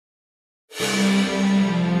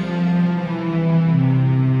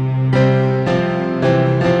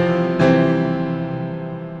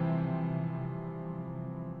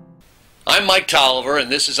I'm Mike Tolliver,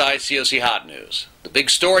 and this is ICOC Hot News. The big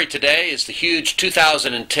story today is the huge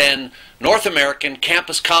 2010 North American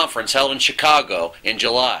Campus Conference held in Chicago in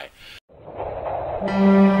July.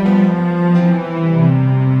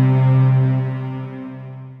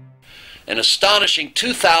 An astonishing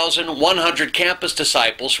 2,100 campus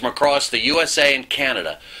disciples from across the USA and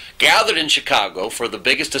Canada gathered in Chicago for the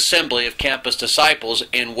biggest assembly of campus disciples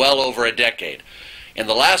in well over a decade. In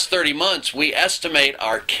the last 30 months, we estimate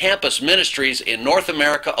our campus ministries in North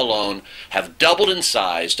America alone have doubled in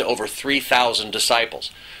size to over 3,000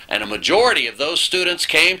 disciples. And a majority of those students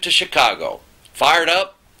came to Chicago, fired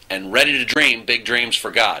up and ready to dream big dreams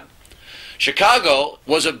for God. Chicago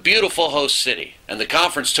was a beautiful host city, and the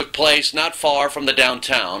conference took place not far from the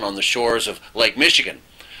downtown on the shores of Lake Michigan.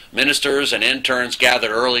 Ministers and interns gathered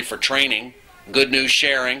early for training, good news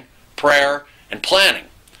sharing, prayer, and planning.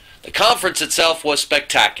 The conference itself was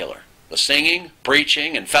spectacular. The singing,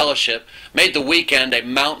 preaching, and fellowship made the weekend a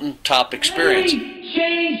mountaintop experience.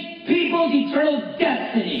 Change people's eternal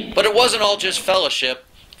destiny. But it wasn't all just fellowship,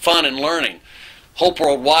 fun, and learning. Hope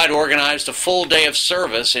Worldwide organized a full day of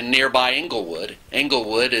service in nearby Englewood.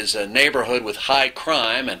 Englewood is a neighborhood with high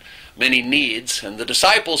crime and many needs, and the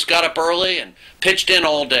disciples got up early and pitched in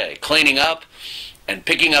all day, cleaning up and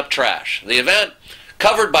picking up trash. The event,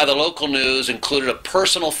 covered by the local news, included a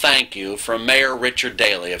personal thank you from Mayor Richard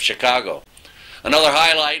Daley of Chicago. Another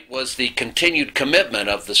highlight was the continued commitment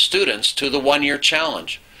of the students to the one-year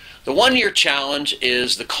challenge. The one-year challenge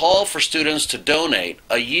is the call for students to donate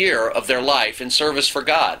a year of their life in service for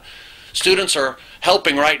God. Students are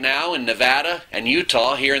helping right now in Nevada and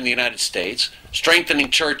Utah here in the United States,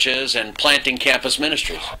 strengthening churches and planting campus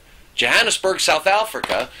ministries. Johannesburg, South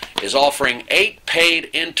Africa is offering 8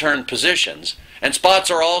 paid intern positions, and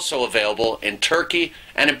spots are also available in Turkey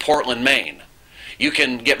and in Portland, Maine. You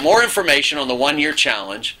can get more information on the one-year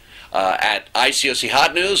challenge at ICOC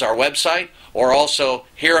Hot News, our website, or also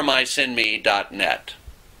hereamisendme.net.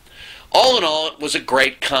 All in all, it was a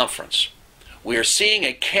great conference. We are seeing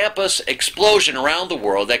a campus explosion around the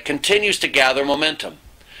world that continues to gather momentum.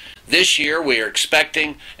 This year, we are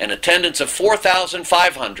expecting an attendance of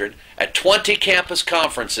 4,500 at 20 campus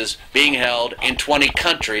conferences being held in 20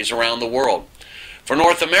 countries around the world. For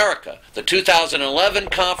North America, the 2011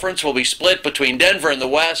 conference will be split between Denver in the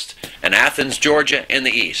west and Athens, Georgia in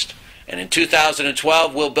the east. And in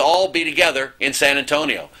 2012, we'll all be together in San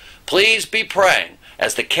Antonio. Please be praying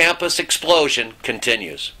as the campus explosion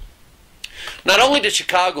continues. Not only did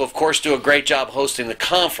Chicago, of course, do a great job hosting the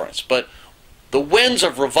conference, but the winds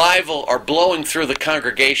of revival are blowing through the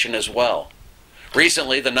congregation as well.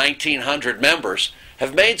 Recently, the 1,900 members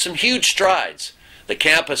have made some huge strides. The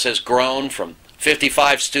campus has grown from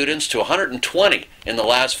 55 students to 120 in the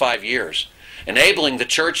last 5 years, enabling the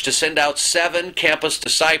church to send out 7 campus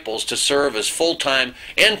disciples to serve as full-time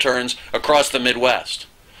interns across the Midwest.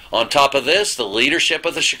 On top of this, the leadership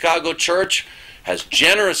of the Chicago church has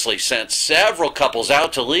generously sent several couples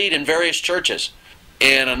out to lead in various churches.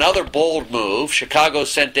 In another bold move, Chicago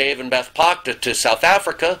sent Dave and Beth Pakta to South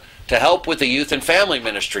Africa to help with the youth and family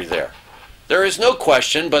ministry there. There is no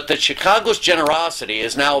question but that Chicago's generosity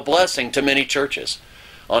is now a blessing to many churches.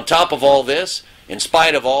 On top of all this, in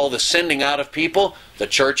spite of all the sending out of people, the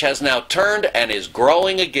church has now turned and is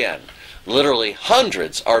growing again. Literally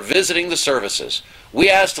hundreds are visiting the services. We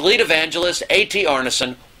asked lead evangelist A.T.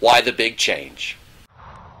 Arneson why the big change.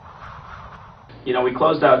 You know, we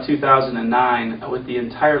closed out 2009 with the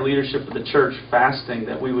entire leadership of the church fasting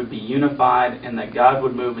that we would be unified and that God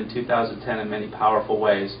would move in 2010 in many powerful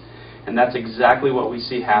ways. And that's exactly what we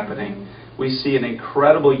see happening. We see an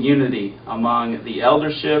incredible unity among the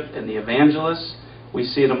eldership and the evangelists. We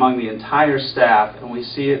see it among the entire staff, and we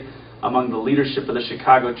see it among the leadership of the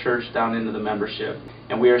Chicago church down into the membership.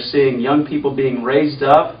 And we are seeing young people being raised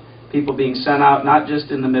up, people being sent out not just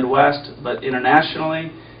in the Midwest, but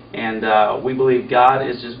internationally. And we believe God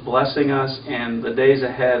is just blessing us, and the days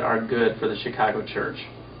ahead are good for the Chicago church.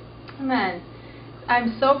 Amen.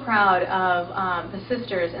 I'm so proud of the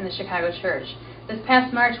sisters in the Chicago church. This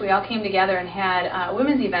past March, we all came together and had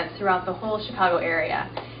women's events throughout the whole Chicago area.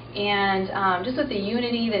 And just with the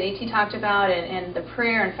unity that A.T. talked about and the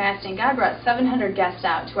prayer and fasting, God brought 700 guests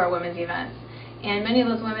out to our women's events. And many of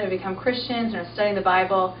those women have become Christians and are studying the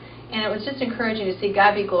Bible. And it was just encouraging to see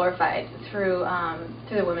God be glorified through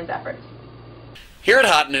the women's efforts. Here at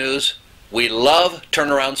Hot News, we love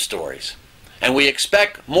turnaround stories. and we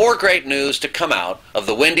expect more great news to come out of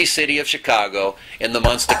the Windy City of Chicago in the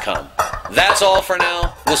months to come. That's all for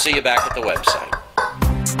now. We'll see you back at the website.